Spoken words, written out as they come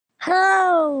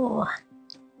Hello,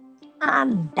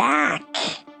 I'm back.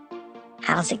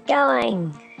 How's it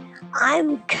going?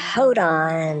 I'm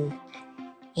CodeOn,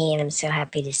 and I'm so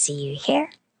happy to see you here.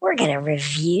 We're going to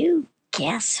review,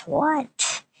 guess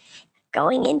what?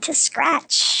 Going into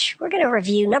Scratch, we're going to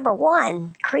review number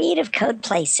 1, Creative Code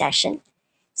Play Session.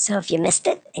 So if you missed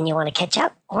it and you want to catch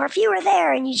up, or if you were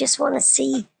there and you just want to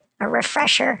see a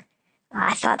refresher,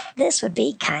 I thought this would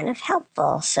be kind of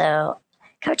helpful. So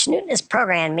Coach Newton has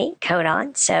programmed me,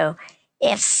 CodeOn. So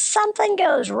if something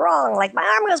goes wrong, like my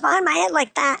arm goes behind my head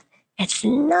like that, it's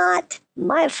not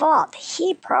my fault.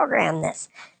 He programmed this.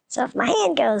 So if my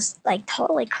hand goes like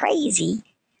totally crazy,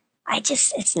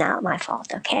 it's not my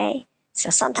fault, okay?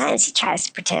 So sometimes he tries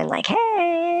to pretend like,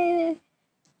 hey,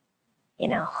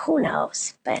 who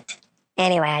knows? But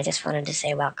anyway, I just wanted to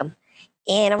say welcome.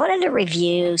 And I wanted to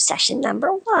review session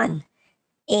number 1.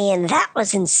 And that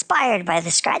was inspired by the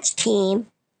Scratch team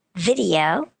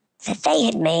video that they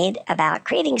had made about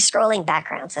creating scrolling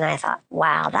backgrounds. And I thought,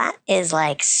 wow, that is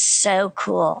like so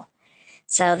cool.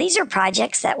 So these are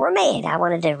projects that were made. I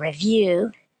wanted to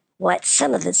review what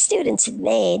some of the students had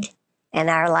made in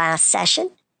our last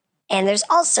session. And there's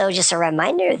also just a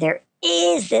reminder, there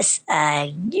is this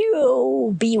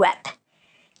YoBeWep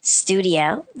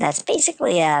studio that's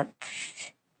basically I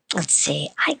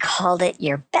called it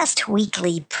your best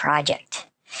weekly project.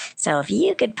 So if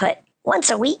you could put once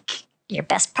a week your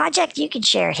best project, you could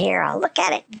share it here. I'll look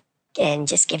at it and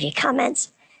just give you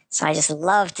comments. So I just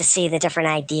love to see the different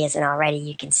ideas, and already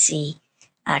you can see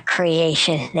a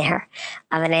creation there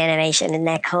of an animation. Isn't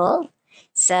that cool?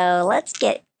 So let's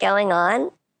get going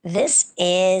on. This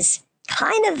is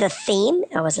kind of the theme.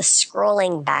 It was a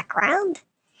scrolling background.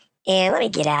 And let me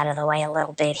get out of the way a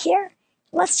little bit here.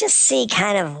 Let's just see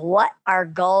kind of what our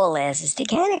goal is to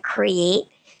kind of create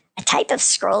a type of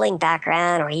scrolling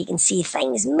background where you can see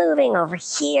things moving over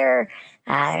here.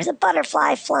 There's a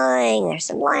butterfly flying. There's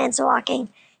some lions walking.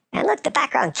 And look, the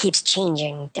background keeps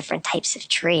changing, different types of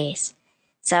trees.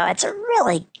 So it's a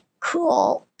really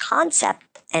cool concept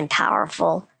and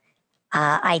powerful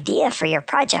idea for your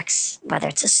projects, whether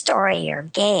it's a story or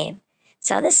game.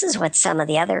 So this is what some of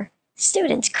the other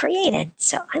students created.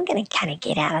 So I'm going to kind of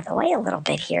get out of the way a little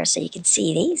bit here so you can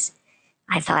see these.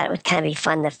 I thought it would kind of be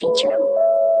fun to feature them.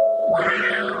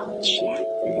 Wow, check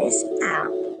this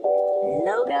out.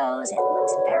 Logos, it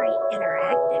looks very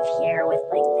interactive here with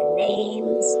like the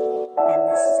names and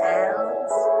the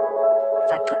sounds.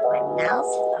 If I put my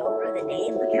mouse over the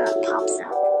name, look how it pops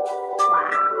up.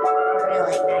 Wow,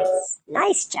 really nice.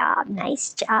 Nice job,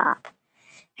 nice job.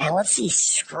 And let's see,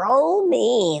 Scroll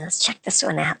Me. Let's check this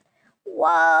one out.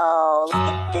 Whoa, look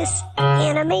at this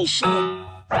animation.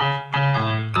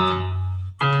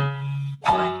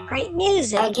 What great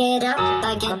music. I get up,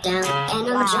 I get down,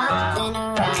 and I'm jumping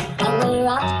around, and we're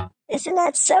up. Isn't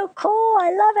that so cool?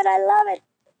 I love it, I love it.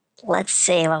 Let's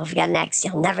see what we've got next.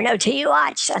 You'll never know till you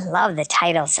watch. I love the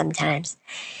title sometimes.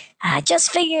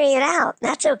 Just figuring it out.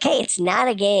 That's okay. It's not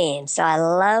a game. So I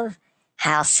love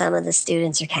how some of the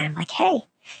students are kind of like, hey,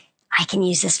 I can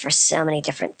use this for so many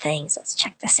different things. Let's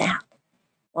check this out.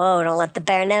 Whoa, don't let the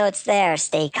bear know it's there.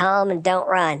 Stay calm and don't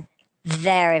run.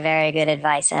 Very, very good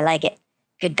advice. I like it.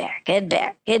 Good bear, good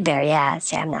bear, good bear. Yeah,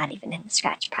 see, I'm not even in the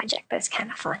Scratch project, but it's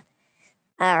kind of fun.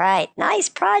 All right, nice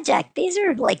project. These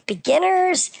are like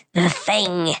beginners. The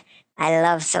thing. I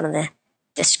love some of the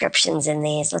descriptions in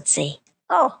these. Let's see.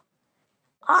 Oh,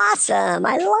 awesome.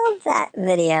 I love that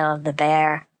video of the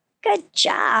bear. Good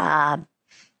job.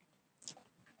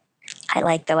 I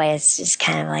like the way it's just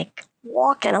kind of like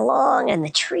walking along and the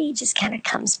tree just kind of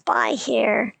comes by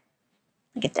here.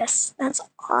 Look at this. That's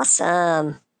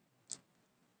awesome.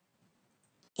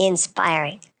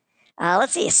 Inspiring.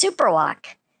 Let's see, a super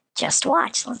walk. Just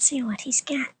watch. Let's see what he's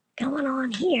got going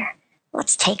on here.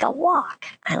 Let's take a walk.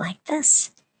 I like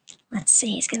this. Let's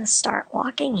see, he's going to start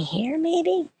walking here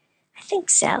maybe? I think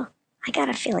so. I got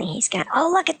a feeling he's got,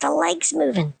 oh, look at the legs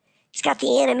moving. He's got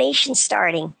the animation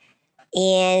starting.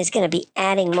 And he's going to be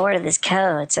adding more to this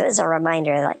code. So this is a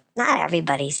reminder, like, not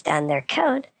everybody's done their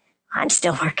code. I'm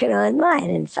still working on mine,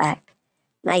 in fact.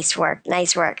 Nice work,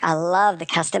 nice work. I love the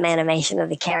custom animation of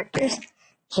the characters.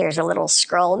 Here's a little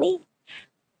Scroll Me.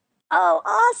 Oh,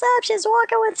 awesome, she's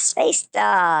walking with Space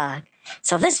Dog.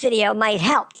 So this video might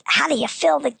help. How do you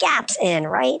fill the gaps in,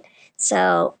 right?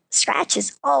 So Scratch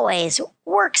is always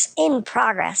works in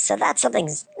progress. So that's something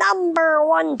number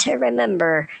 1 to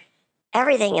remember.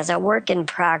 Everything is a work in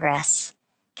progress,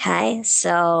 okay?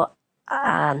 So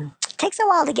it takes a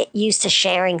while to get used to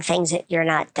sharing things that you're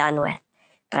not done with.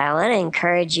 But I want to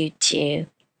encourage you to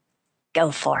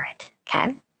go for it,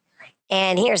 okay?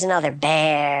 And here's another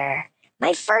bear.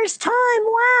 My first time.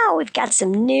 Wow, we've got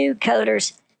some new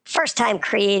coders. First time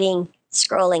creating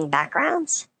scrolling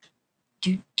backgrounds.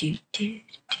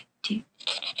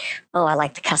 Oh, I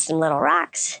like the custom little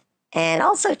rocks. And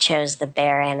also chose the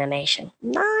bear animation.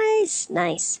 Nice,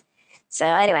 nice. So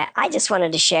anyway, I just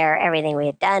wanted to share everything we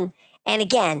had done. And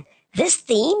again, this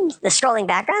theme, the scrolling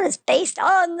background, is based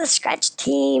on the Scratch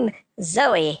team.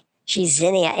 Zoe, she's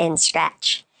Zinnia in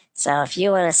Scratch. So if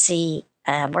you want to see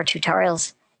more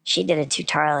tutorials, she did a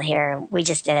tutorial here. We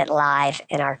just did it live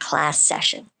in our class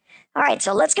session. All right,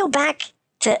 so let's go back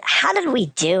to how did we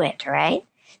do it, right?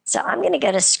 So I'm going to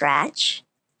go to Scratch,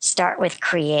 start with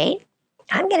Create.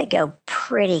 I'm going to go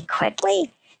pretty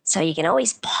quickly, so you can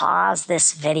always pause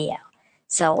this video.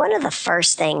 So one of the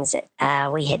first things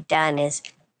that we had done is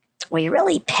we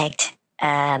really picked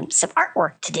some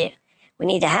artwork to do. We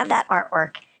need to have that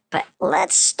artwork, but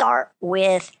let's start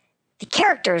with the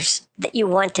characters that you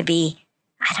want to be,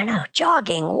 I don't know,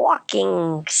 jogging,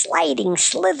 walking, sliding,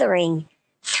 slithering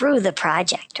through the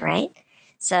project, right?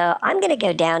 So I'm going to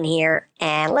go down here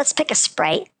and let's pick a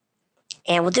sprite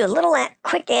and we'll do a little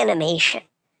quick animation.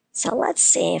 So let's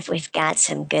see if we've got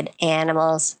some good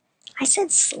animals. I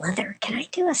said slither. Can I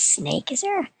do a snake? Is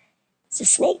the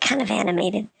snake kind of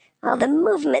animated? Well, the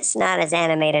movement's not as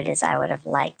animated as I would have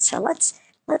liked. So let's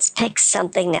pick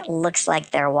something that looks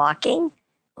like they're walking.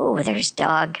 Oh, there's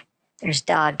dog. There's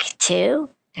dog 2.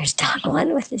 There's dog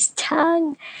 1 with his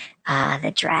tongue.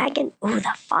 The dragon. Oh,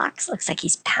 the fox looks like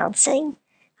he's pouncing.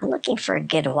 I'm looking for a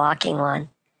good walking one.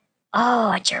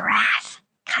 Oh, a giraffe.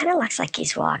 Kind of looks like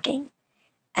he's walking.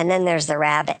 And then there's the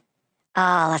rabbit.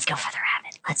 Oh, let's go for the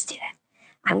rabbit. Let's do that.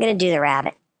 I'm going to do the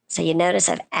rabbit. So you notice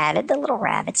I've added the little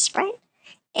rabbit sprite.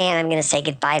 And I'm going to say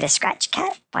goodbye to Scratch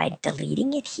Cat by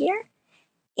deleting it here.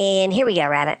 And here we go,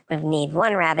 rabbit. We need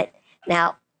one rabbit.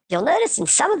 Now, you'll notice in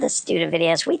some of the student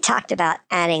videos, we talked about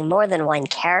adding more than one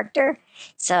character.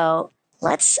 So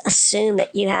let's assume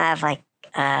that you have like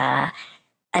an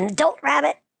adult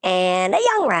rabbit and a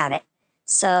young rabbit.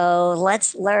 So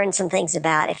let's learn some things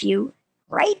about if you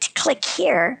right-click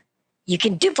here, you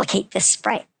can duplicate this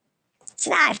sprite.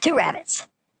 So now I have 2 rabbits.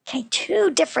 Okay,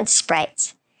 2 different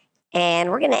sprites. And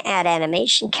we're going to add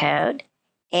animation code.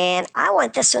 And I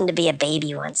want this one to be a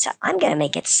baby one, so I'm going to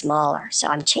make it smaller. So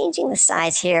I'm changing the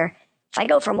size here. If I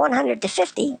go from 100 to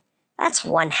 50, that's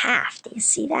 1/2. Do you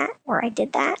see that, where I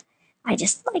did that? I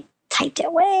just typed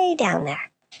it way down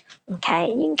there.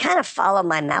 Okay, and you can kind of follow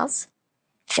my mouse.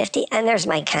 50, and there's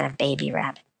my kind of baby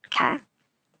rabbit. Okay.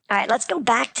 All right, let's go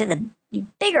back to the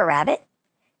bigger rabbit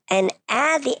and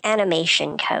add the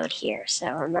animation code here.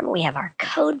 So remember, we have our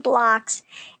code blocks.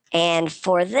 And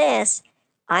for this,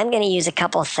 I'm going to use a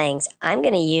couple of things. I'm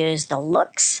going to use the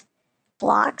looks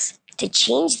blocks to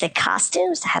change the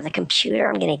costumes, to have the computer.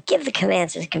 I'm going to give the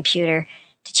commands to the computer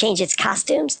to change its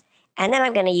costumes. And then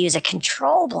I'm going to use a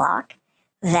control block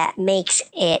that makes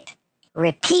it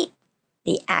repeat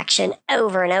the action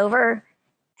over and over.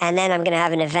 And then I'm going to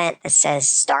have an event that says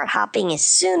start hopping as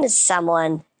soon as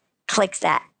someone clicks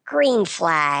that green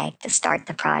flag to start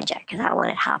the project, because I want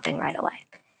it hopping right away.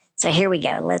 So here we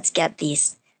go. Let's get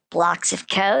these blocks of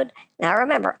code. Now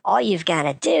remember, all you've got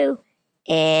to do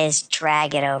is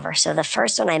drag it over. So the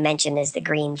first one I mentioned is the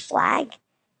green flag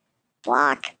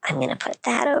block. I'm going to put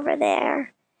that over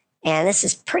there. And this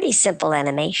is pretty simple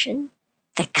animation.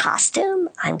 The costume,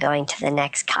 I'm going to the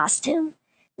next costume.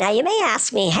 Now you may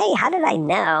ask me, hey, how did I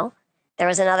know there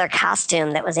was another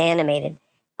costume that was animated?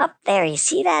 Up there, you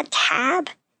see that tab?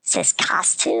 It says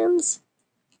costumes.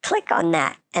 Click on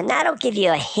that, and that'll give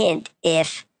you a hint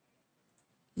if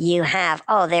you have,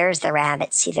 oh, there's the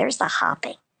rabbit. See, there's the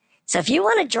hopping. So if you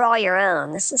want to draw your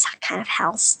own, this is kind of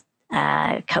how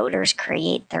coders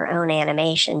create their own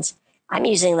animations. I'm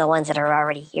using the ones that are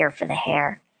already here for the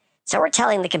hair. So we're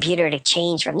telling the computer to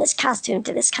change from this costume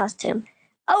to this costume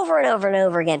over and over and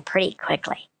over again pretty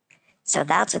quickly. So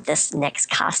that's what this next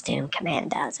costume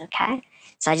command does, okay?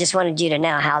 So I just wanted you to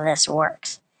know how this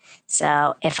works.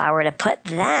 So if I were to put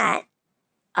that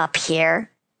up here,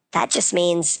 that just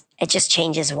means it just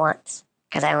changes once,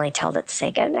 because I only told it to say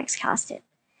go next costume.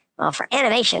 Well, for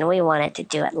animation, we want it to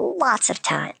do it lots of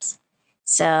times.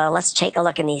 So let's take a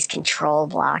look in these control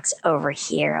blocks over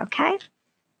here, okay?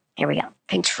 Here we go.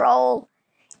 Control.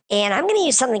 And I'm going to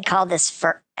use something called this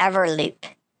forever loop.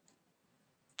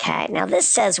 Okay, now this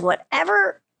says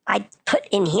whatever I put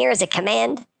in here as a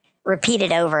command, repeat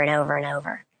it over and over and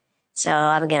over. So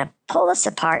I'm going to pull this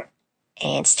apart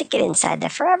and stick it inside the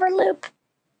forever loop.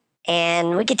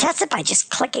 And we can test it by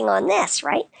just clicking on this,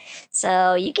 right?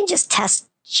 So you can just test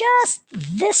just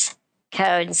this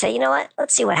code and say, you know what?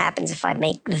 Let's see what happens if I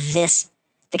make this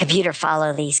the computer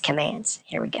follow these commands.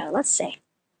 Here we go. Let's see.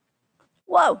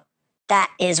 Whoa,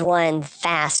 that is one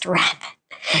fast rabbit.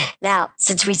 Now,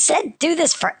 since we said do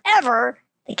this forever,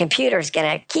 the computer is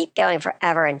going to keep going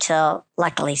forever until,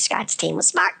 luckily, Scott's team was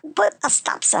smart and put a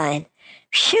stop sign.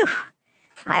 Phew.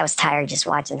 I was tired just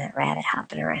watching that rabbit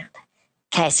hopping around.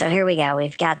 Okay, so here we go.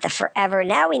 We've got the forever.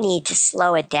 Now we need to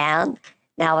slow it down.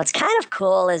 Now, what's kind of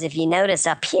cool is if you notice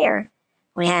up here,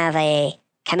 we have a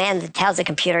command that tells the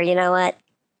computer, you know what?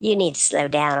 You need to slow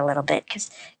down a little bit because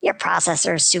your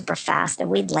processor is super fast and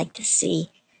we'd like to see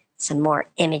some more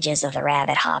images of the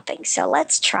rabbit hopping. So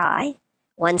let's try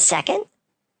 1 second.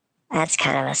 That's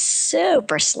kind of a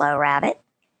super slow rabbit.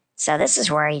 So this is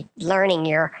where learning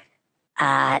your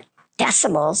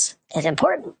decimals is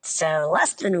important. So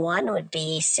less than 1 would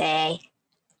be, say,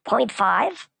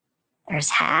 0.5.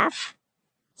 There's half.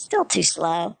 Still too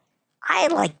slow. I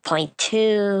like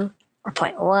 0.2 or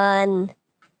 0.1.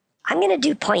 I'm going to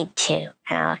do 0.2,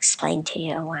 and I'll explain to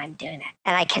you why I'm doing that.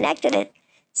 And I connected it,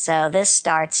 so this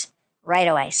starts right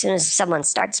away. As soon as someone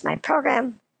starts my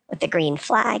program with the green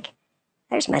flag,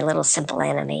 there's my little simple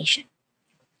animation.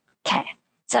 Okay,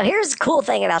 so here's the cool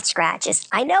thing about Scratch is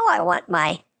I know I want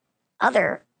my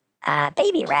other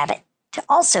baby rabbit to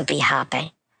also be hopping.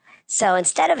 So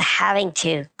instead of having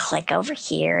to click over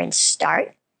here and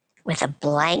start with a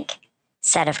blank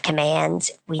set of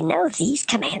commands, we know these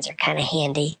commands are kind of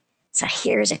handy. So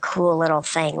here's a cool little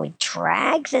thing. We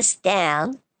drag this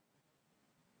down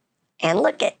and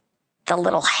look at the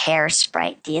little hair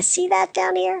sprite. Do you see that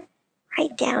down here?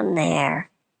 Right down there.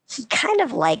 He kind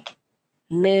of like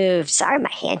moved. Sorry,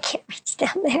 my hand can't reach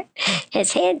down there.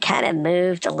 His hand kind of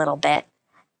moved a little bit.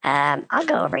 I'll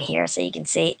go over here so you can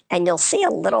see. And you'll see a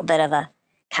little bit of a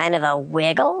kind of a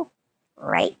wiggle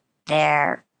right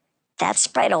there. That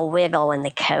sprite will wiggle when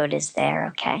the code is there,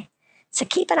 okay? So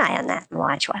keep an eye on that and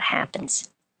watch what happens.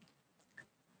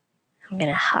 I'm going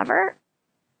to hover.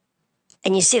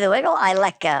 And you see the wiggle? I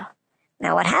let go.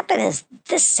 Now what happened is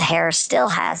this hair still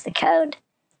has the code.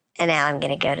 And now I'm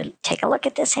going to go to take a look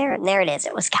at this hair. And there it is.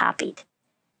 It was copied.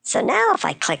 So now if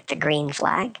I click the green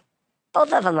flag,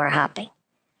 both of them are hopping.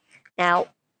 Now,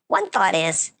 one thought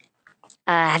is,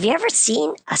 have you ever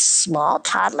seen a small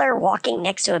toddler walking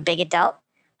next to a big adult?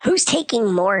 Who's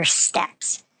taking more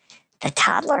steps? The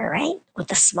toddler, right? With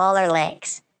the smaller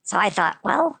legs. So I thought,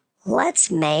 well,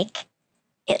 let's make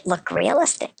it look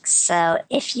realistic. So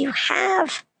if you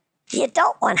have the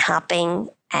adult one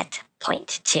hopping at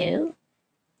 0.2,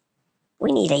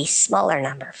 we need a smaller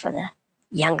number for the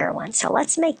younger one. So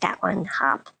let's make that one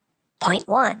hop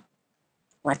 0.1.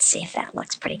 Let's see if that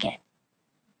looks pretty good.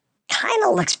 Kind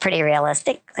of looks pretty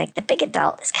realistic. Like the big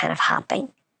adult is kind of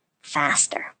hopping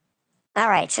faster. All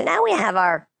right, so now we have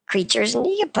our creatures, and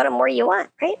you can put them where you want,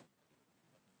 right?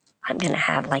 I'm going to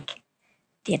have like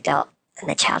the adult and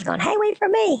the child going, hey, wait for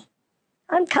me.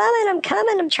 I'm coming, I'm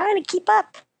trying to keep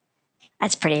up.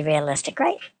 That's pretty realistic,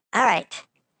 right? All right.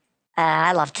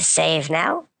 I love to save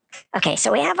now. Okay,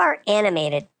 so we have our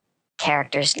animated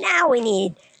characters. Now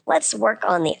let's work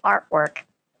on the artwork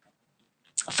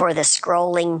for the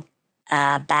scrolling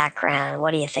background.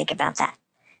 What do you think about that?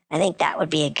 I think that would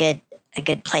be a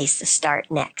good place to start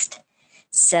next.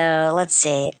 So let's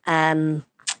see. I'm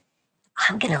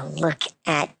going to look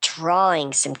at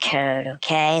drawing some code,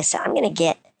 okay? So I'm going to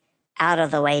get out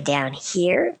of the way down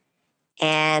here,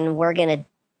 and we're going to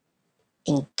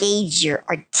engage your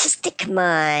artistic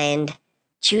mind.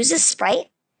 Choose a sprite,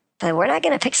 but we're not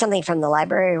going to pick something from the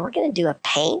library. We're going to do a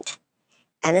paint,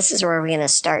 and this is where we're going to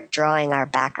start drawing our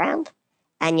background.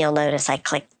 And you'll notice I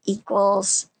clicked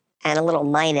equals and a little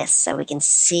minus so we can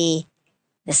see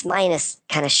this minus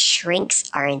kind of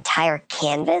shrinks our entire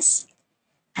canvas.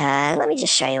 Let me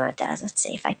just show you what it does. Let's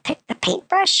see. If I pick the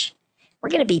paintbrush, we're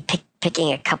going to be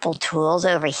picking a couple tools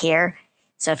over here.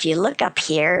 So if you look up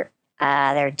here,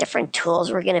 there are different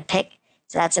tools we're going to pick.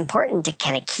 So that's important to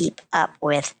kind of keep up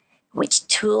with which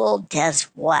tool does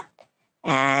what.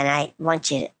 And I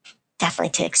want you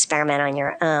definitely to experiment on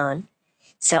your own.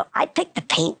 So I picked the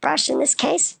paintbrush in this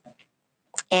case.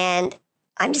 And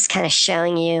I'm just kind of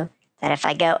showing you that if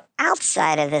I go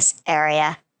outside of this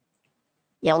area,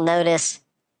 you'll notice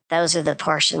those are the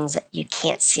portions that you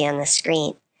can't see on the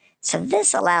screen. So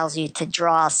this allows you to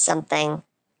draw something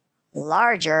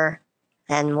larger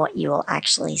than what you will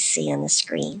actually see on the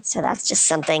screen. So that's just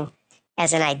something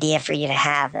as an idea for you to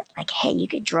have. That, like, hey, you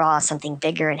could draw something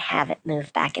bigger and have it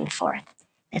move back and forth.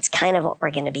 That's kind of what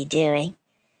we're going to be doing.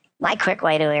 My quick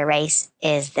way to erase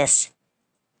is this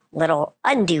little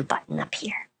undo button up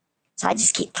here. So I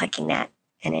just keep clicking that,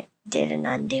 and it did an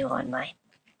undo on mine.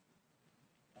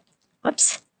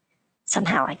 Whoops.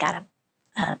 Somehow I got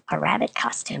a rabbit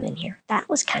costume in here. That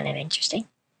was kind of interesting.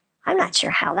 I'm not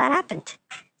sure how that happened.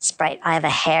 Sprite, I have a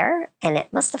hair, and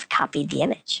it must have copied the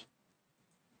image.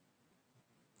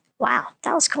 Wow,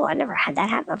 that was cool. I never had that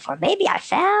happen before. Maybe I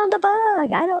found a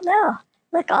bug. I don't know.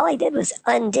 Look, all I did was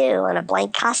undo on a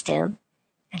blank costume,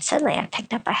 and suddenly I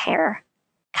picked up a hair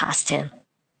costume.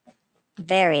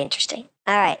 Very interesting.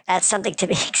 All right, that's something to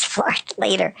be explored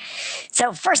later.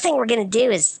 So first thing we're going to do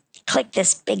is click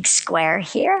this big square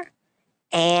here,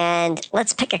 and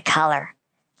let's pick a color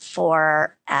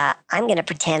for, I'm going to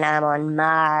pretend I'm on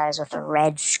Mars with a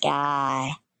red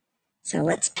sky. So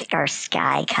let's pick our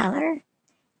sky color,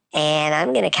 and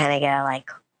I'm going to kind of go like,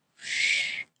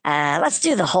 let's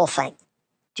do the whole thing.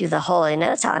 Do the whole, you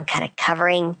notice how I'm kind of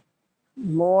covering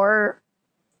more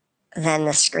than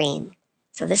the screen.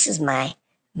 So this is my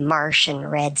Martian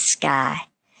red sky.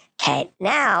 Okay,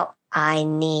 now I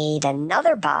need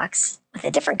another box with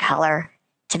a different color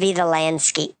to be the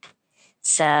landscape.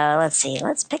 So let's see,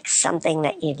 let's pick something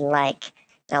that you'd like.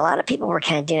 Now, a lot of people were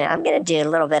kind of doing, I'm going to do a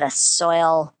little bit of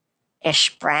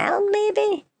soil-ish brown,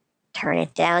 maybe. Turn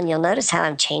it down. You'll notice how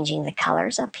I'm changing the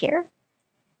colors up here.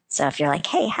 So if you're like,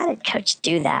 hey, how did Coach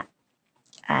do that?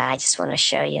 I just want to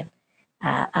show you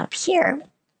up here.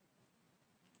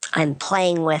 I'm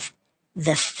playing with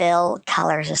the fill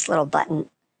colors. This little button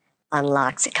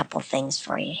unlocks a couple things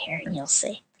for you here, and you'll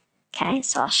see. Okay,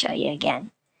 so I'll show you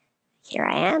again. Here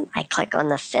I am. I click on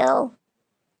the fill,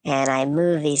 and I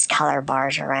move these color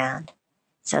bars around.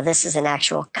 So this is an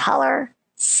actual color,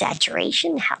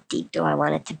 saturation, how deep do I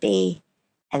want it to be,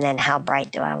 and then how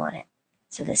bright do I want it.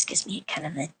 So this gives me kind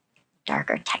of a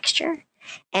darker texture.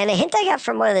 And a hint I got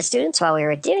from one of the students while we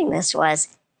were doing this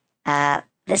was,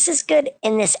 this is good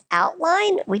in this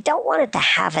outline. We don't want it to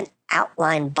have an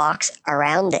outline box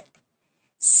around it.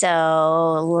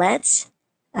 So let's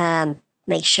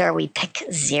make sure we pick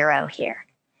 0 here.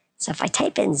 So if I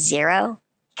type in 0,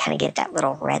 kind of get that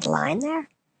little red line there.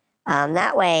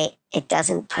 That way it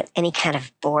doesn't put any kind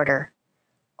of border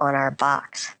on our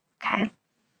box, okay?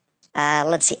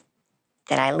 Let's see.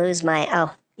 Did I lose my,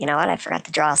 oh, you know what? I forgot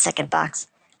to draw a second box.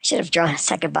 I should have drawn a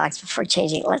second box before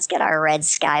changing it. Let's get our red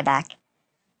sky back.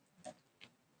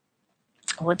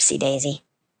 Whoopsie daisy.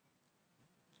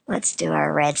 Let's do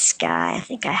our red sky. I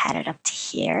think I had it up to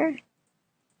here.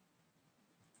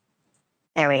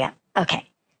 There we go. Okay.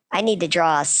 I need to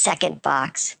draw a second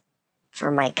box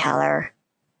for my color.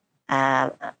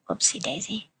 Whoopsie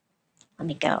daisy. Let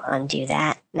me go undo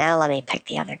that. Now let me pick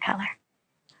the other color.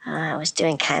 I was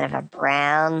doing kind of a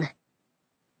brown,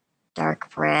 dark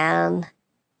brown,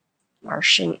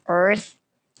 Martian Earth.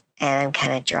 And I'm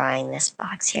kind of drawing this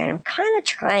box here. And I'm kind of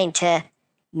trying to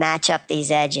match up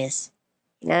these edges.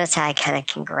 You notice how I kind of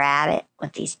can grab it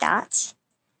with these dots?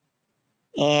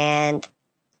 And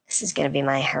this is going to be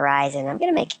my horizon. I'm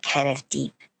going to make it kind of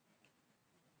deep.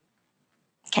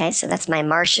 Okay, so that's my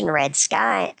Martian red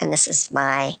sky, and this is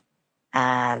my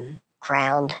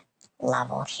ground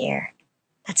level here.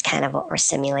 That's kind of what we're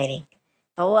simulating.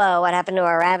 But whoa, what happened to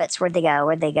our rabbits? Where'd they go?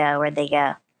 Where'd they go? Where'd they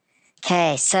go?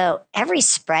 Okay, so every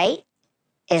sprite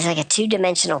is like a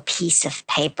two-dimensional piece of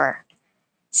paper.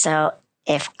 So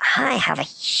if I have a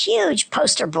huge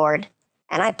poster board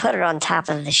and I put it on top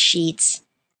of the sheets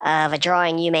of a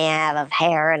drawing you may have of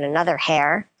hair and another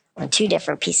hair on two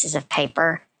different pieces of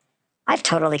paper, I've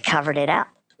totally covered it up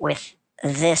with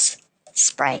this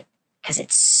sprite because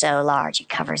it's so large. It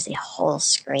covers the whole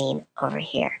screen over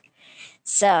here.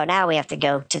 So now we have to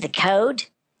go to the code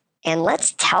and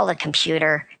let's tell the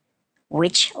computer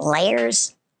which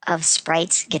layers of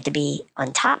sprites get to be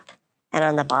on top and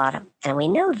on the bottom. And we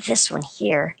know this one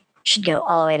here should go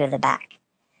all the way to the back.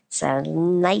 So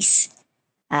nice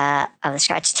of the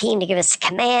Scratch team to give us a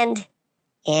command.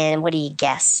 And what do you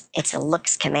guess? It's a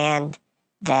looks command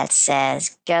that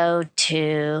says go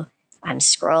to, I'm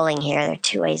scrolling here. There are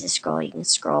two ways to scroll. You can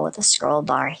scroll with a scroll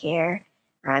bar here,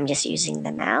 or I'm just using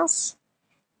the mouse.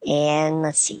 And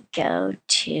let's see, go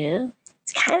to,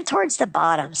 it's kind of towards the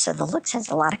bottom. So the looks has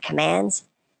a lot of commands.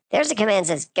 There's a command that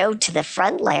says go to the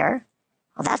front layer.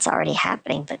 Well, that's already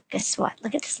happening, but guess what?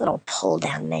 Look at this little pull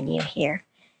down menu here.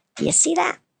 Do you see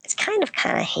that? It's kind of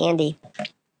handy.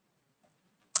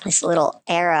 This little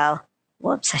arrow.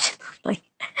 Whoops, I didn't move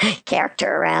my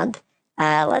character around.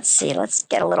 Let's see, let's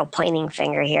get a little pointing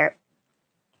finger here.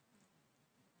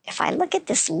 If I look at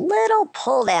this little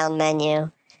pull down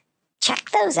menu,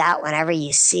 check those out whenever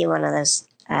you see one of those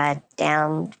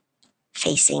down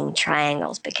facing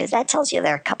triangles, because that tells you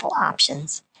there are a couple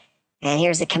options. And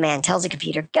here's the command, tells the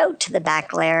computer, go to the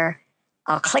back layer.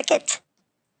 I'll click it.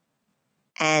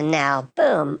 And now,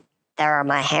 boom, there are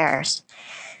my hairs.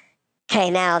 Okay,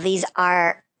 now these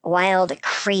are wild,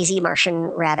 crazy Martian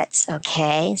rabbits.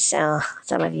 Okay, so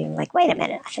some of you are like, wait a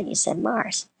minute, I thought you said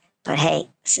Mars. But hey,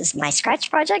 this is my Scratch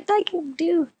project. I can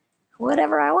do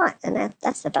whatever I want. And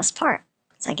that's the best part.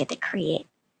 Is I get to create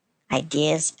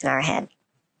ideas in our head.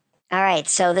 All right,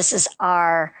 so this is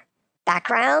our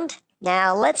background.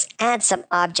 Now let's add some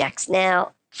objects.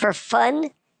 Now, for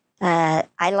fun, I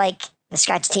like the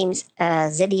Scratch team's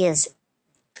Zydia's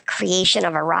creation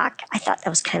of a rock. I thought that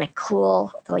was kind of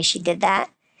cool the way she did that.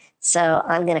 So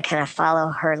I'm going to kind of follow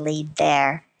her lead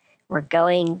there. We're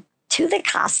going to the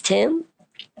costume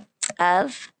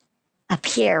of up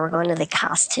here. We're going to the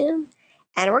costume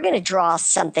and we're going to draw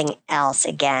something else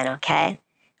again, okay?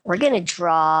 We're going to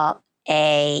draw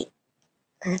a,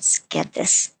 let's get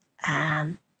this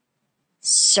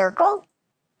circle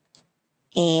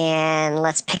and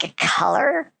let's pick a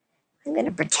color. I'm going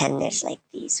to pretend there's like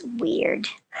these weird,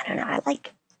 I don't know, I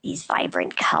like these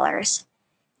vibrant colors.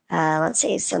 Let's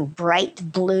say some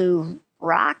bright blue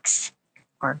rocks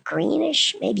or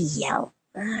greenish, maybe yellow.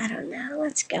 I don't know.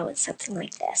 Let's go with something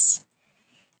like this.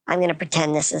 I'm going to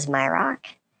pretend this is my rock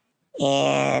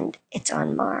and it's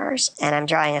on Mars and I'm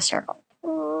drawing a circle.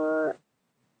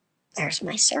 There's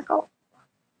my circle.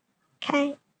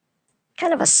 Okay.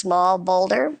 Kind of a small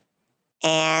boulder.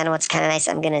 And what's kind of nice,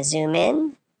 I'm going to zoom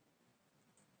in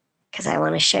because I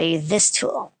want to show you this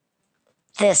tool.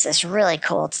 This is really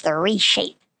cool. It's the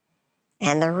reshape.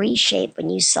 And the reshape, when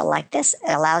you select this,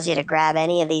 it allows you to grab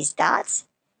any of these dots.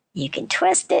 You can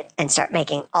twist it and start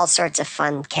making all sorts of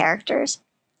fun characters.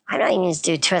 I'm not even going to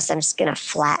do twist. I'm just going to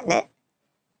flatten it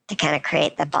to kind of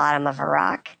create the bottom of a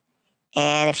rock.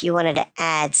 And if you wanted to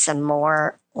add some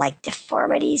more like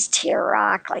deformities to your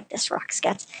rock, like this rock's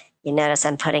got, you notice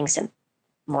I'm putting some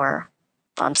more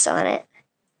bumps on it.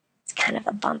 It's kind of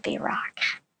a bumpy rock.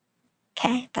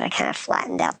 Okay, but I kind of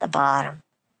flattened out the bottom.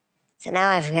 So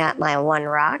now I've got my one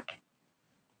rock.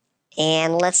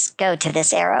 And let's go to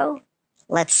this arrow.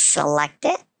 Let's select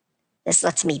it. This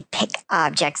lets me pick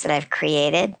objects that I've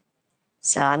created.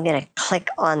 So I'm going to click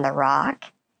on the rock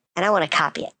and I want to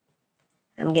copy it.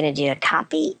 I'm going to do a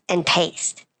copy and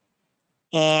paste.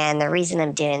 And the reason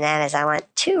I'm doing that is I want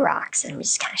two rocks and I'm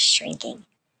just kind of shrinking.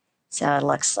 So it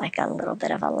looks like a little bit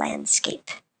of a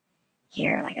landscape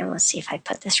here. Like I want to see if I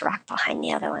put this rock behind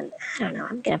the other one. I don't know.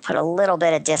 I'm going to put a little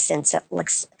bit of distance. It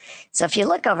looks, so if you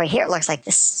look over here, it looks like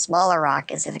this smaller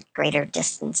rock is at a greater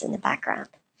distance in the background.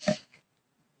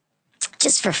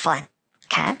 Just for fun.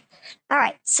 Okay. All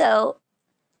right. So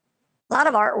a lot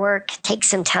of artwork takes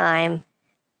some time.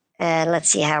 And let's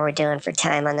see how we're doing for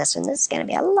time on this one. This is going to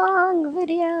be a long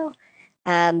video.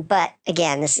 But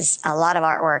again, this is a lot of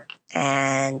artwork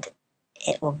and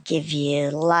it will give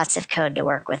you lots of code to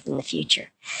work with in the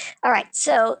future. All right,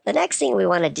 so the next thing we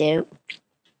want to do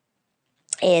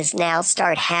is now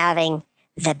start having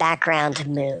the background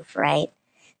move, right?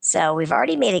 So we've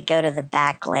already made it go to the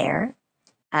back layer.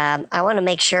 I want to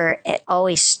make sure it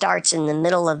always starts in the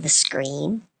middle of the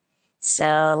screen.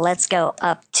 So let's go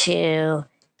up to,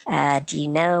 do you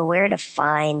know where to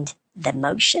find the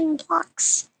motion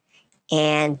blocks?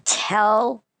 And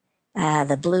tell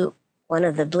the blue, one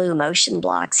of the blue motion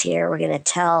blocks here, we're going to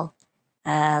tell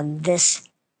this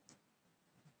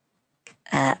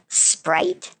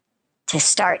sprite to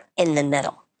start in the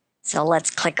middle. So let's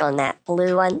click on that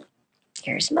blue one.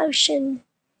 Here's motion.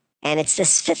 And it's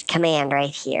this fifth command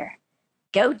right here.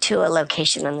 Go to a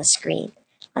location on the screen.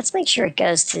 Let's make sure it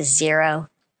goes to 0,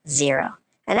 0.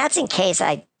 And that's in case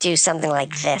I do something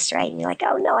like this, right? And you're like,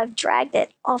 oh no, I've dragged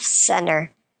it off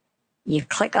center. You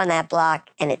click on that block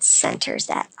and it centers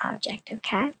that object,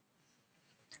 okay?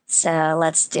 So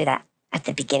let's do that at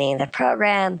the beginning of the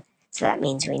program. So that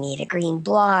means we need a green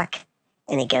block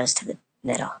and it goes to the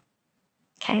middle.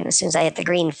 Okay, and as soon as I hit the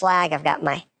green flag, I've got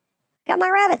my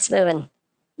rabbits moving.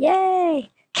 Yay!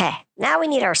 Okay, now we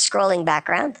need our scrolling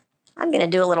background. I'm gonna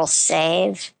do a little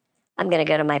save. I'm gonna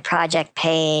go to my project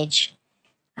page.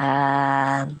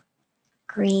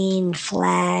 Green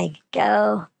flag,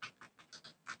 go.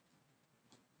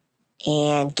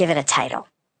 And give it a title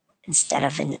instead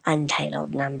of an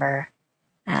untitled number.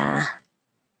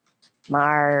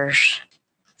 Mars,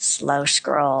 slow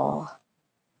scroll.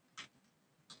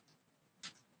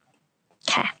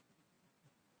 Okay.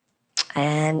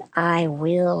 And I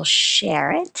will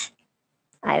share it.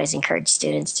 I always encourage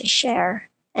students to share.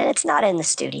 And it's not in the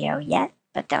studio yet,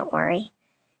 but don't worry.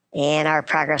 And our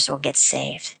progress will get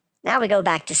saved. Now we go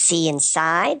back to C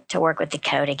inside to work with the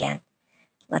code again.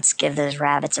 Let's give those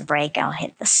rabbits a break. I'll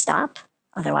hit the stop.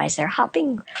 Otherwise, they're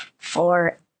hopping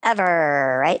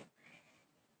forever, right?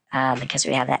 Because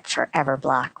we have that forever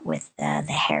block with the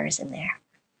hairs in there.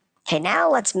 Okay,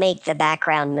 now let's make the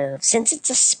background move. Since it's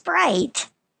a sprite,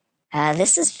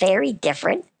 this is very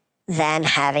different than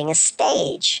having a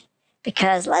stage.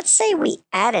 Because let's say we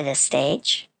added a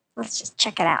stage. Let's just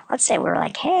check it out. Let's say we're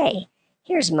like, hey,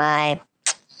 here's my,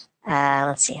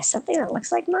 let's see, something that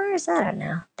looks like Mars? I don't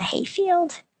know. The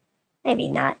hayfield? Maybe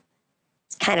not.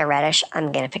 It's kind of reddish.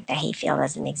 I'm going to pick the hayfield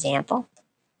as an example.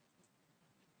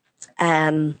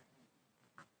 I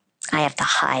have to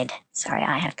hide. Sorry,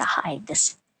 I have to hide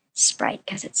this sprite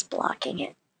because it's blocking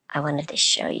it. I wanted to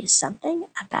show you something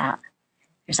about,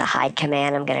 there's a hide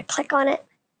command. I'm going to click on it.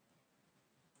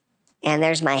 And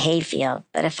there's my hayfield.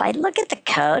 But if I look at the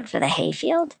code for the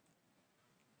hayfield,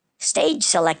 stage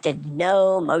selected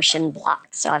no motion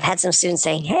blocks. So I've had some students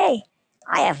saying, hey,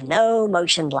 I have no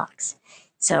motion blocks.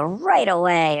 So right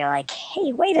away, you're like,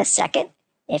 hey, wait a second.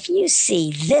 If you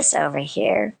see this over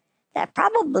here, that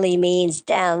probably means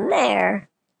down there,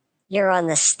 you're on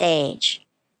the stage.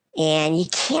 And you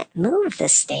can't move the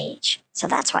stage. So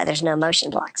that's why there's no motion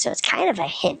block. So it's kind of a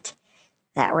hint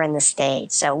that we're in the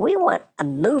stage. So we want a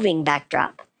moving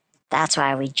backdrop. That's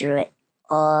why we drew it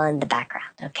on the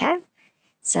background, okay?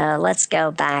 So let's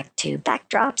go back to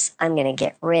backdrops. I'm going to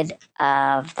get rid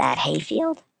of that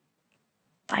hayfield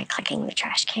by clicking the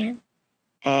trash can.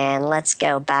 And let's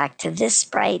go back to this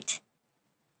sprite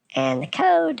and the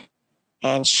code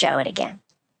and show it again.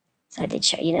 So I did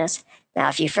show you this. Now,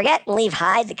 if you forget and leave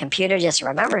hide, the computer just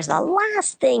remembers the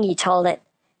last thing you told it,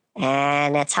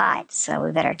 and it's hide. So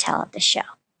we better tell it to show.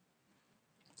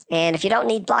 And if you don't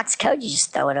need blocks of code, you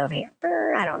just throw it over here.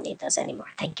 I don't need those anymore.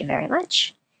 Thank you very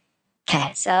much.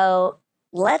 Okay, so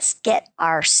let's get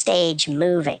our stage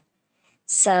moving.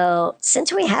 So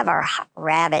since we have our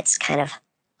rabbits kind of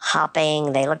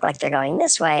hopping, they look like they're going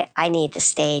this way, I need the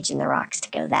stage and the rocks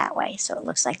to go that way. So it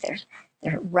looks like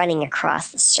they're running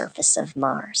across the surface of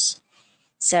Mars.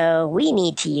 So we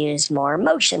need to use more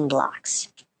motion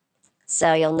blocks.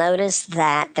 So you'll notice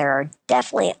that there are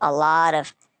definitely a lot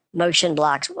of motion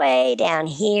blocks way down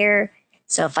here.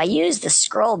 So if I use the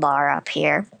scroll bar up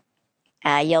here,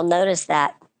 you'll notice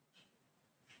that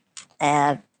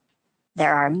there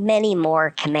are many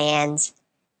more commands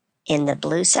in the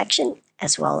blue section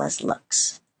as well as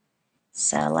looks.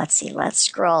 So let's see, let's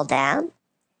scroll down.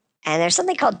 And there's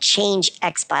something called change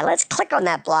X by. Let's click on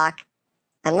that block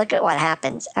and look at what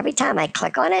happens. Every time I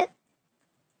click on it,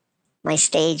 my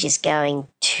stage is going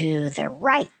to the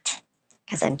right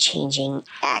because I'm changing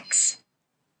X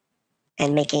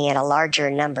and making it a larger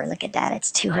number. Look at that,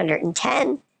 it's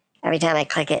 210. Every time I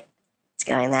click it, it's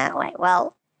going that way.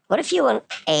 Well, what if you want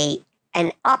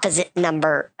an opposite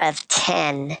number of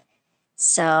 10?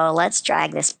 So let's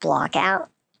drag this block out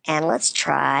and let's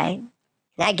try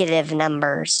negative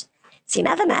numbers. See,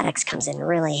 mathematics comes in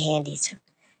really handy. So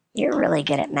you're really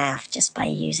good at math just by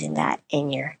using that in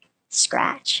your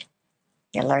Scratch.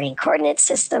 Your learning coordinate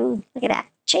system, look at that.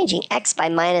 Changing X by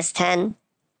 -10.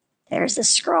 There's the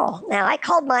scroll. Now, I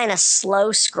called mine a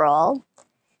slow scroll.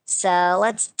 So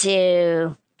let's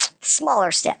do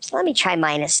smaller steps. Let me try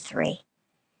 -3.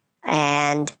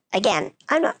 And again,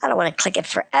 I don't want to click it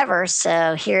forever.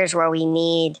 So here's where we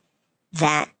need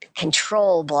that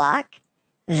control block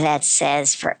that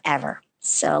says forever.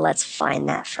 So let's find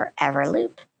that forever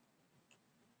loop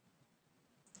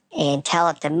and tell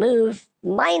it to move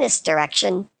minus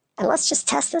direction. And let's just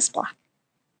test this block.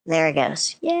 There it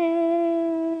goes.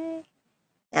 Yay.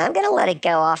 Now I'm going to let it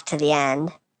go off to the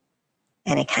end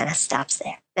and it kind of stops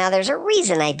there. Now there's a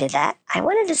reason I did that. I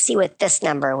wanted to see what this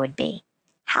number would be.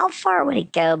 How far would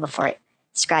it go before it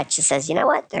scratches says, you know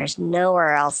what? There's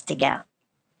nowhere else to go.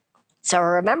 So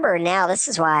remember now, this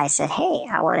is why I said, hey,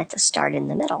 I want it to start in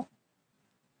the middle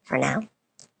for now.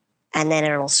 And then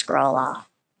it'll scroll off.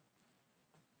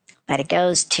 But it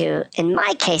goes to, in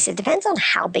my case, it depends on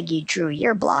how big you drew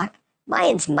your block.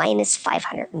 Mine's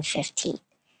 -515.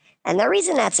 And the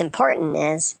reason that's important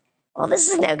is, well, this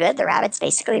is no good. The rabbits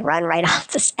basically run right off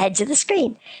this edge of the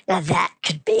screen. Now, that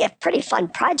could be a pretty fun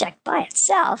project by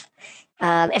itself.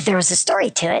 If there was a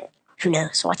story to it, who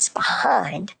knows what's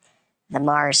behind the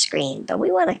Mars screen. But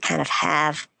we want to kind of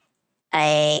have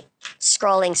a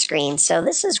scrolling screen. So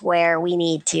this is where we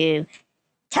need to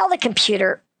tell the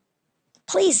computer,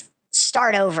 please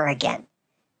start over again.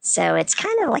 So it's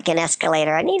kind of like an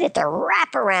escalator. I need it to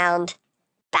wrap around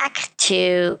back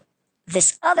to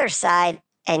this other side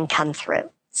and come through.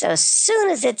 So as soon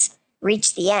as it's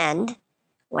reached the end,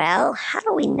 well, how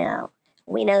do we know?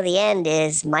 We know the end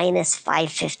is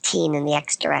 -515 in the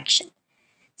X direction.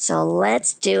 So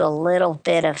let's do a little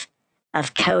bit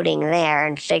of coding there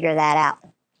and figure that out.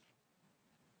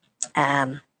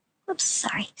 Oops,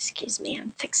 sorry, excuse me,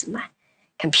 I'm fixing my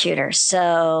computer.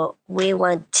 So we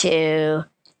want to,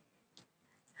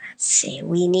 let's see,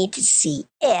 we need to see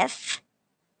if,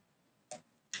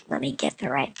 let me get the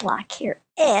right block here.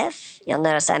 If, you'll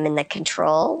notice I'm in the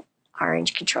control,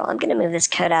 orange control. I'm going to move this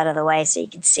code out of the way so you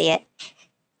can see it.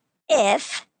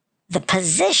 If the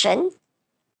position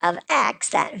of x,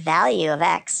 that value of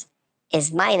x,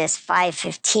 is minus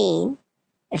 515,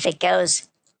 if it goes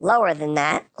lower than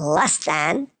that, less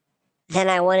than, then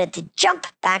I want it to jump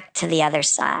back to the other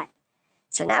side.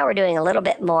 So now we're doing a little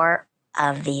bit more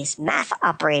of these math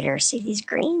operators. See these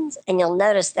greens? And you'll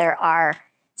notice there are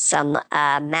some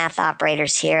math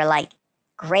operators here like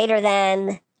greater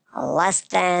than, less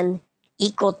than,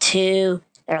 equal to.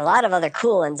 There are a lot of other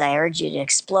cool ones I urge you to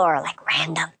explore, like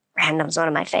random. Random's one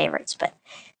of my favorites, but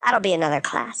that'll be another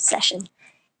class session.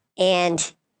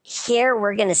 And here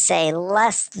we're going to say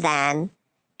less than,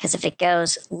 because if it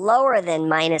goes lower than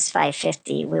minus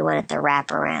 550, we want it to wrap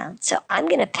around. So I'm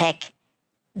going to pick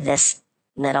this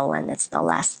middle one that's the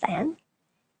less than.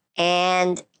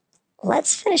 And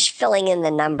let's finish filling in the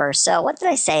number. So what did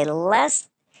I say? Less,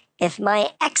 if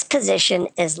my x position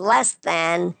is less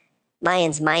than,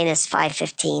 mine's minus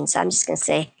 515. So I'm just going to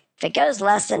say, if it goes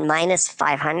less than minus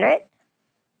 500,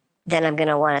 then I'm going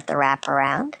to want it to wrap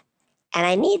around. And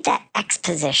I need that x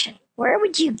position. Where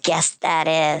would you guess that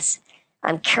is?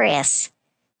 I'm curious.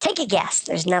 Take a guess.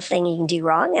 There's nothing you can do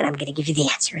wrong, and I'm going to give you the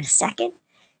answer in a second.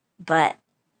 But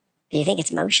do you think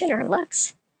it's motion or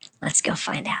looks? Let's go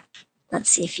find out. Let's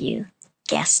see if you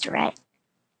guessed right.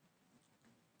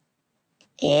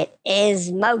 It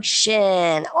is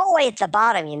motion. All the way at the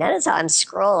bottom. You notice how I'm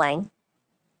scrolling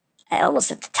almost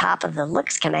at the top of the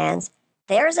looks commands.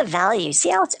 There's a value. See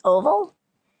how it's oval?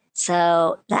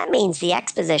 So that means the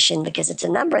x position, because it's a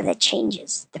number that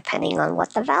changes depending on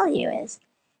what the value is.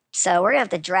 So we're going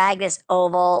to have to drag this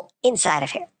oval inside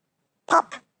of here.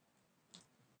 Pop.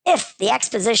 If the x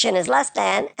position is less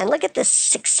than, and look at this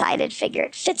six-sided figure.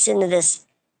 It fits into this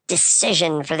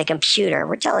decision for the computer.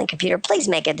 We're telling computer, please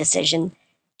make a decision,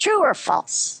 true or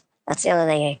false. That's the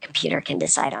only thing a computer can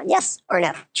decide on. Yes or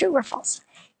no, true or false.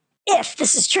 If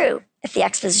this is true, if the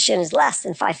x position is less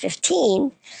than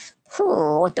 515,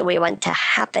 what do we want to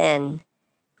happen?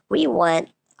 We want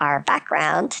our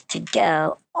background to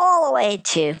go all the way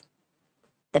to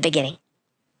the beginning.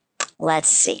 Let's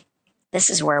see. This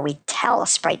is where we tell a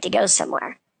sprite to go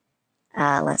somewhere.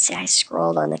 Let's see, I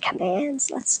scrolled on the commands.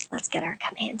 Let's get our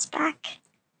commands back.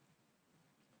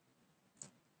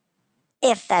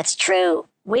 If that's true,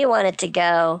 we want it to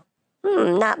go,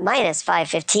 not minus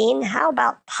 515. How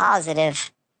about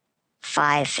positive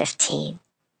 515?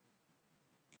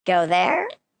 Go there.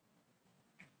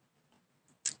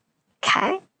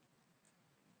 Okay.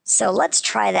 So let's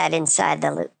try that inside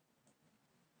the loop.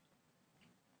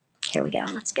 Here we go.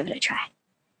 Let's give it a try.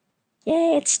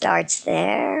 Yay, it starts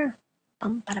there.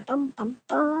 Bum, bada, bum, bum,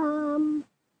 bum.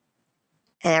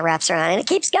 And it wraps around and it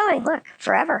keeps going. Look,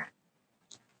 forever.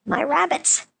 My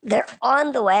rabbits, they're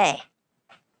on the way.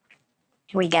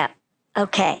 Here we go.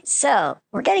 Okay, so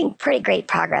we're getting pretty great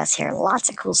progress here. Lots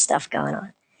of cool stuff going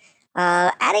on.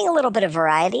 Adding a little bit of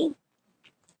variety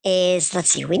is,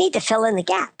 let's see, we need to fill in the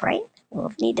gap, right?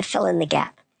 We'll need to fill in the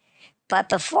gap. But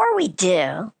before we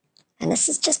do, and this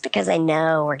is just because I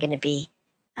know we're going to be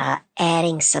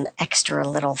adding some extra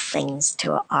little things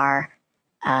to our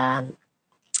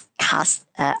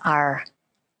our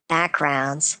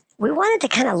backgrounds, we wanted to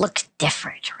kind of look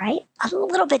different, right? A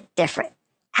little bit different.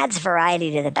 Adds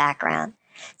variety to the background.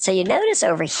 So you notice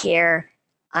over here,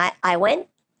 I went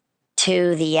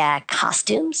to the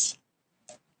costumes,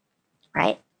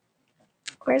 right?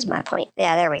 Where's my point?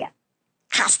 Yeah, there we go.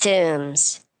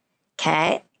 Costumes,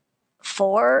 okay,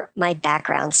 for my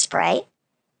background sprite.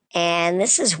 And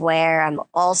this is where I'm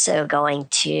also going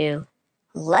to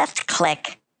left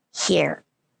click here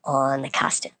on the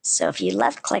costume. So if you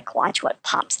left click, watch what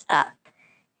pops up.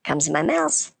 Comes in my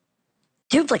mouse,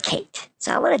 duplicate.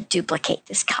 So I want to duplicate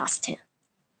this costume.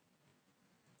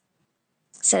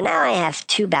 So now I have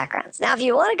two backgrounds. Now, if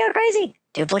you want to go crazy,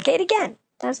 duplicate again.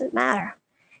 Doesn't matter.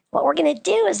 What we're going to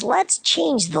do is let's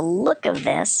change the look of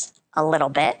this a little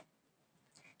bit.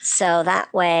 So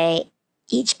that way,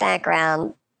 each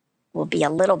background will be a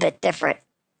little bit different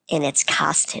in its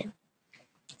costume.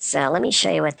 So let me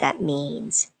show you what that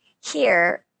means.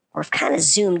 Here, we're kind of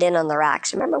zoomed in on the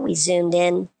rocks. Remember we zoomed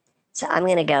in? So I'm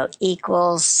going to go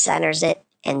equals, centers it,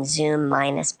 and zoom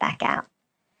minus back out.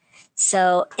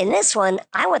 So in this one,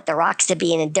 I want the rocks to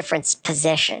be in a different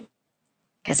position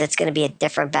because it's going to be a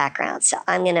different background. So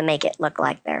I'm going to make it look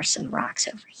like there are some rocks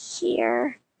over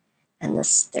here. And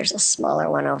there's a smaller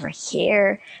one over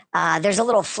here. There's a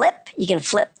little flip. You can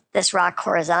flip this rock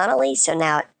horizontally, so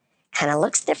now it kind of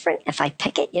looks different. If I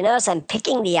pick it, you notice I'm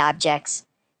picking the objects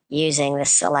using the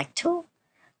select tool.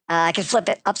 I can flip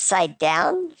it upside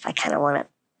down if I kind of want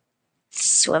to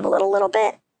swivel it a little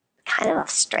bit. Kind of a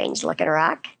strange looking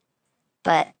rock,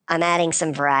 but I'm adding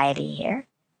some variety here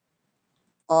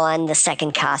on the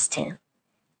second costume.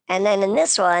 And then in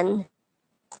this one,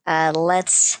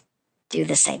 let's do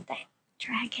the same thing.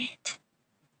 Drag it.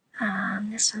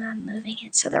 This one I'm moving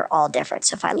it, so they're all different.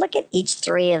 So if I look at each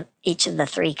of the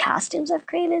three costumes I've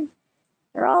created,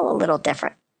 they're all a little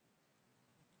different.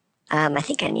 I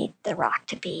think I need the rock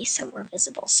to be somewhere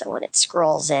visible, so when it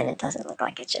scrolls in, it doesn't look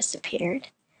like it just appeared.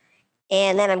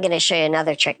 And then I'm going to show you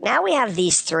another trick. Now we have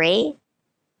these three,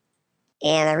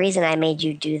 and the reason I made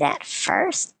you do that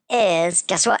first is,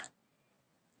 guess what?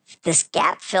 This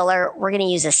gap filler, we're going to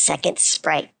use a second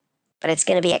sprite, but it's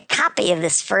going to be a copy of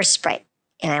this first sprite.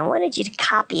 And I wanted you to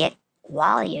copy it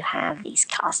while you have these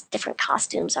different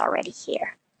costumes already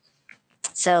here.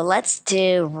 So let's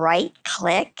do right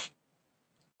click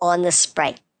on the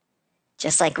sprite,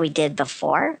 just like we did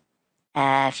before.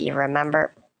 If you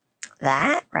remember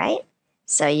that, right?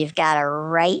 So you've got to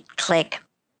right click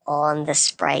on the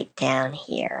sprite down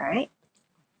here, right?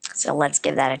 So let's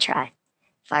give that a try.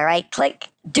 If I right click,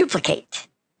 duplicate.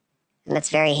 And that's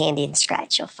very handy in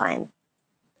Scratch. You'll find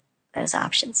those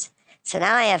options. So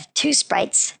now I have two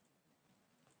sprites.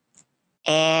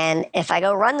 And if I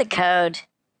go run the code,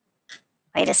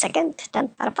 wait a second. Dun,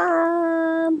 ba,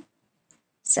 da,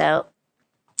 so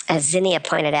as Zinnia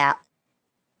pointed out,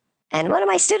 and one of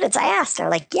my students, I asked, they're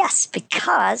like, yes,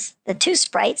 because the two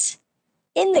sprites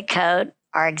in the code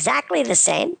are exactly the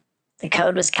same. The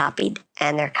code was copied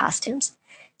and their costumes.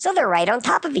 So they're right on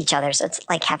top of each other. So it's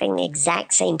like having the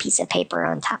exact same piece of paper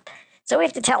on top. So we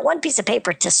have to tell one piece of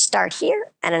paper to start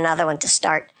here and another one to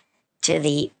start to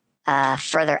the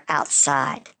further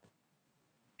outside,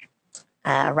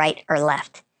 right or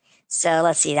left. So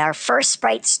let's see, our first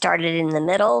sprite started in the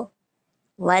middle.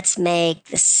 Let's make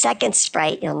the second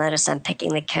sprite, you'll notice I'm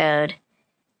picking the code,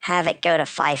 have it go to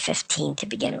 515 to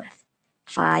begin with.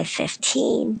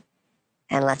 515,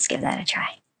 and let's give that a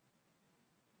try.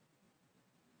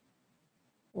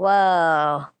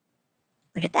 Whoa,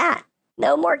 look at that.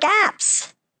 No more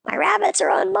gaps. My rabbits are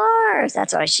on Mars.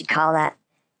 That's what I should call that.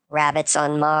 Rabbits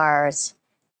on Mars.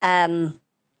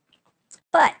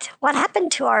 But what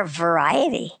happened to our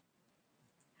variety?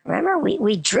 Remember,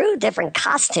 we drew different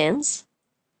costumes,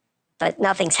 but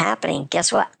nothing's happening.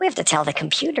 Guess what? We have to tell the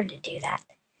computer to do that.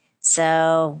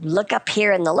 So look up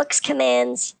here in the looks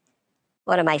commands.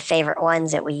 One of my favorite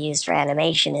ones that we use for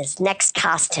animation is next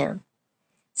costume.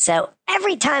 So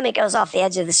every time it goes off the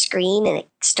edge of the screen and it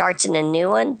starts in a new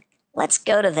one, let's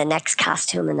go to the next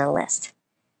costume in the list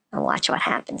and watch what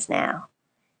happens now.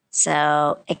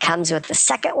 So it comes with the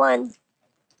second one,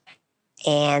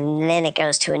 and then it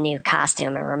goes to a new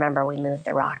costume. And remember, we moved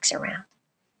the rocks around.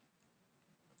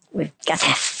 We've got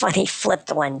that funny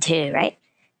flipped one too, right?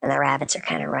 And the rabbits are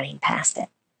kind of running past it.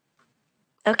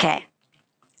 Okay,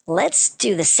 let's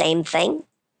do the same thing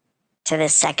to the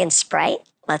second sprite.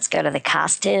 Let's go to the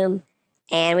costume,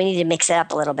 and we need to mix it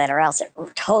up a little bit or else it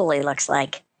totally looks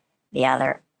like the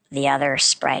other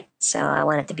sprite. So I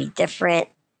want it to be different.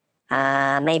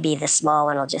 Maybe the small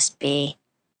one will just be,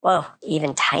 whoa,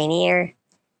 even tinier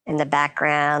in the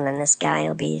background, and this guy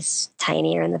will be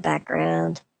tinier in the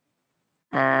background.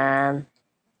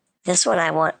 This one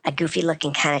I want a goofy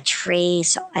looking kind of tree,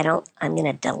 so I'm going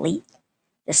to delete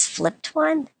this flipped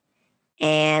one.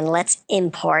 And let's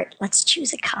import, let's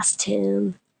choose a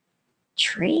costume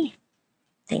tree.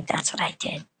 I think that's what I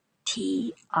did.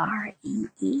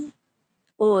 T-R-E-E.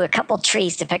 Ooh, a couple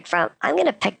trees to pick from. I'm going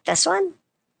to pick this one.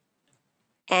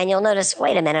 And you'll notice,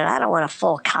 wait a minute, I don't want a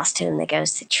full costume that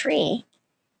goes to tree.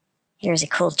 Here's a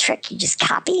cool trick. You just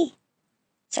copy.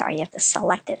 Sorry, you have to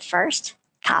select it first.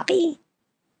 Copy.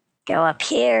 Go up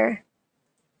here.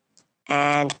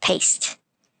 And paste.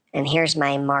 And here's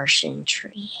my Martian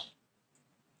tree.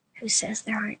 Who says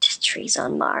there aren't trees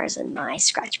on Mars in my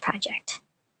Scratch project?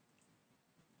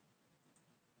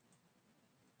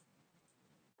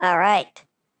 All right.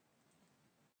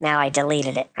 Now I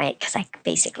deleted it, right? Because I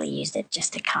basically used it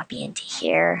just to copy into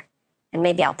here. And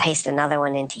maybe I'll paste another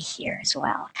one into here as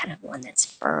well. Kind of one that's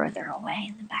further away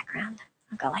in the background.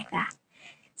 I'll go like that.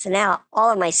 So now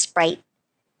all of my sprite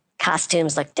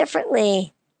costumes look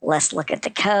differently. Let's look at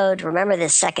the code. Remember,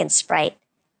 this second sprite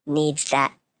needs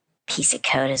that piece of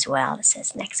code as well that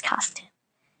says next costume.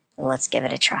 And let's give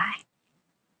it a try.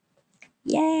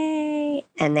 Yay!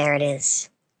 And there it is.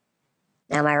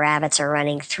 Now my rabbits are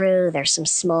running through. There's some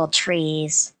small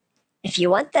trees. If you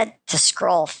want that to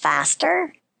scroll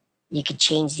faster, you could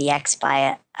change the X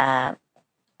by a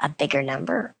bigger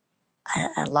number,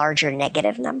 a larger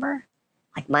negative number,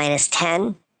 like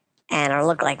 -10, and it'll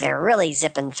look like they're really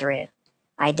zipping through.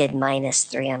 I did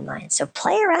 -3 on mine. So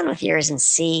play around with yours and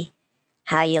see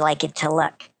how you like it to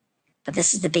look. But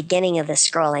this is the beginning of the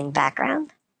scrolling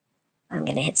background. I'm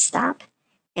going to hit stop.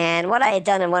 And what I had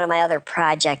done in one of my other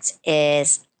projects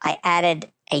is I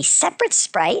added a separate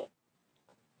sprite.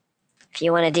 If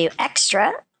you want to do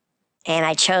extra, and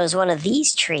I chose one of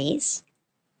these trees.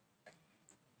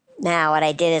 Now what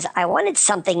I did is I wanted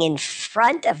something in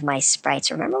front of my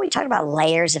sprites. Remember we talked about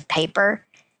layers of paper?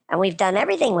 And we've done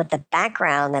everything with the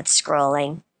background that's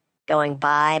scrolling, going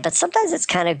by, but sometimes it's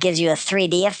kind of gives you a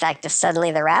 3D effect if suddenly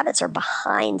the rabbits are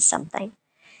behind something.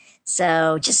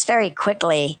 So just very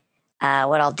quickly,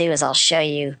 what I'll do is I'll show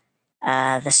you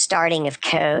the starting of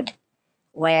code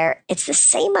where it's the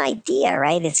same idea,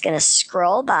 right? It's going to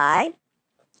scroll by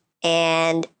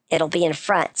and it'll be in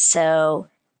front. So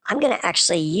I'm going to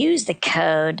actually use the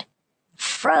code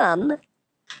from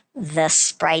the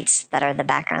sprites that are the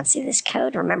background. See this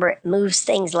code? Remember, it moves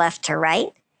things left to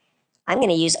right. I'm going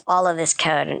to use all of this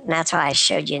code, and that's why I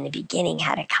showed you in the beginning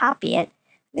how to copy it.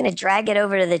 I'm going to drag it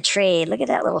over to the tree. Look at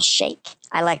that little shake.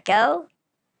 I let go,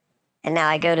 and now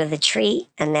I go to the tree,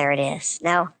 and there it is.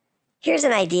 Now, here's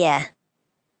an idea.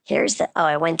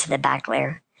 I went to the back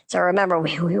layer. So remember,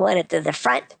 we went it to the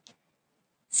front,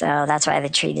 so that's why the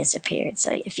tree disappeared.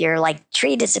 So if you're like,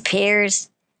 tree disappears,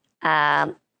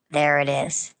 there it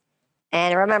is.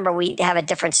 And remember, we have a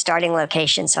different starting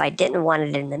location, so I didn't want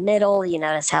it in the middle. You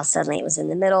notice how suddenly it was in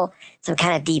the middle. So I'm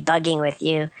kind of debugging with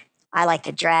you. I like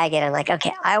to drag it. I'm like,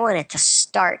 okay, I want it to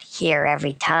start here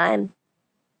every time.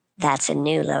 That's a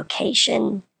new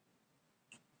location.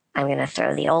 I'm going to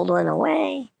throw the old one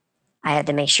away. I have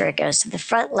to make sure it goes to the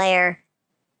front layer.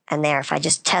 And there, if I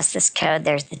just test this code,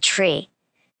 there's the tree.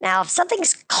 Now, if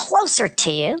something's closer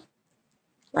to you,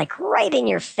 like right in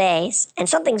your face, and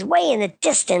something's way in the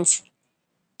distance,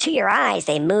 to your eyes,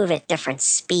 they move at different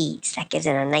speeds. That gives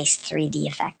it a nice 3D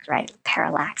effect, right?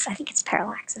 Parallax. I think it's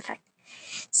parallax effect.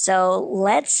 So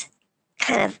let's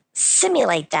kind of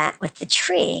simulate that with the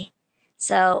tree.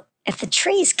 So if the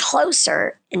tree's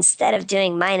closer, instead of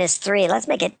doing -3, let's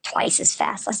make it twice as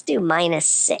fast. Let's do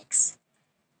 -6.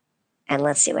 And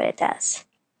let's see what it does.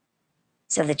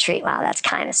 So the tree, wow, that's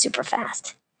kind of super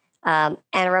fast. And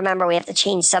remember, we have to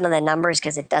change some of the numbers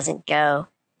because it doesn't go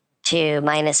to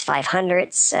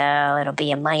 -500, so it'll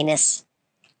be a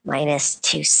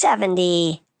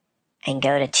 -270 and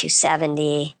go to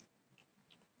 270.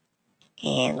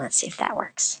 And let's see if that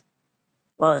works.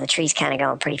 Whoa, the tree's kind of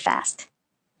going pretty fast.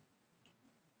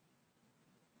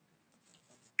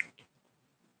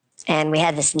 And we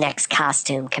had this next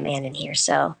costume command in here,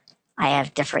 so I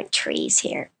have different trees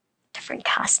here, different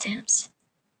costumes.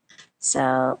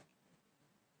 So,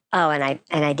 and I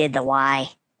did the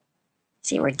Y.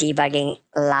 See, we're debugging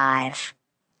live.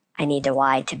 I need the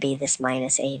Y to be this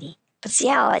 -80. But see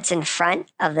how it's in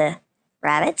front of the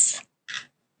rabbits?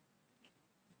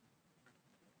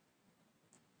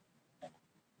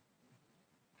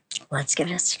 Let's give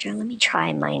it a try. Let me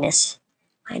try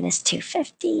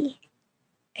 -250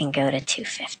 and go to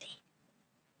 250.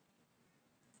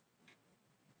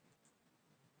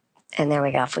 And there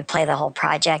we go. If we play the whole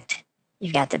project,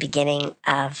 you've got the beginning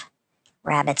of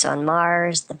rabbits on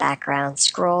Mars, the background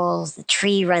scrolls, the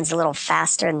tree runs a little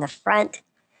faster in the front,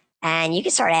 and you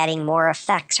can start adding more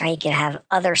effects, right? You can have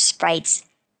other sprites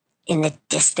in the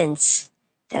distance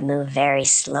that move very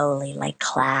slowly like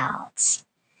clouds.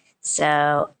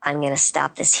 So I'm going to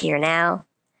stop this here now.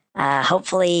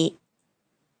 Hopefully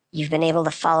you've been able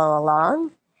to follow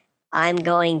along. I'm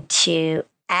going to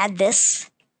add this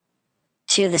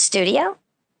to the studio.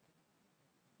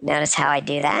 Notice how I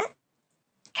do that.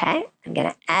 Okay, I'm going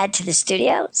to add to the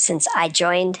studio. Since I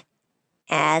joined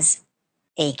as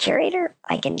a curator,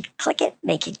 I can click it,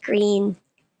 make it green,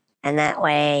 and that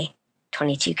way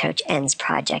 22 Coach N's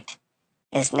project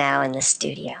is now in the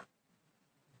studio.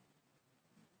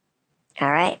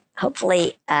 All right,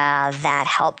 hopefully that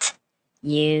helped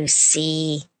you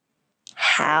see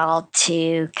how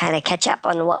to kind of catch up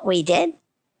on what we did,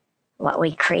 what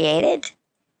we created.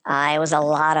 It was a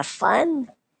lot of fun,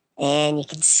 and you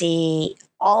can see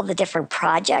all the different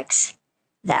projects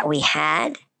that we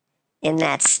had in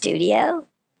that studio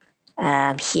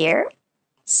here.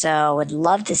 So would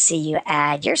love to see you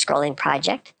add your scrolling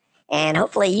project, and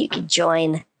hopefully you could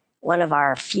join one of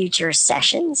our future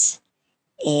sessions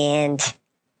and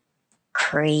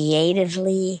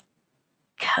creatively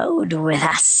code with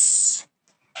us.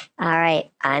 All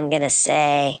right, I'm going to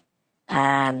say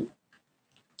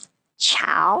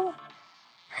ciao.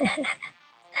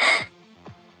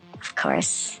 of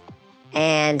course.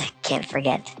 And can't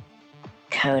forget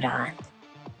CodeOn.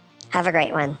 Have a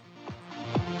great one.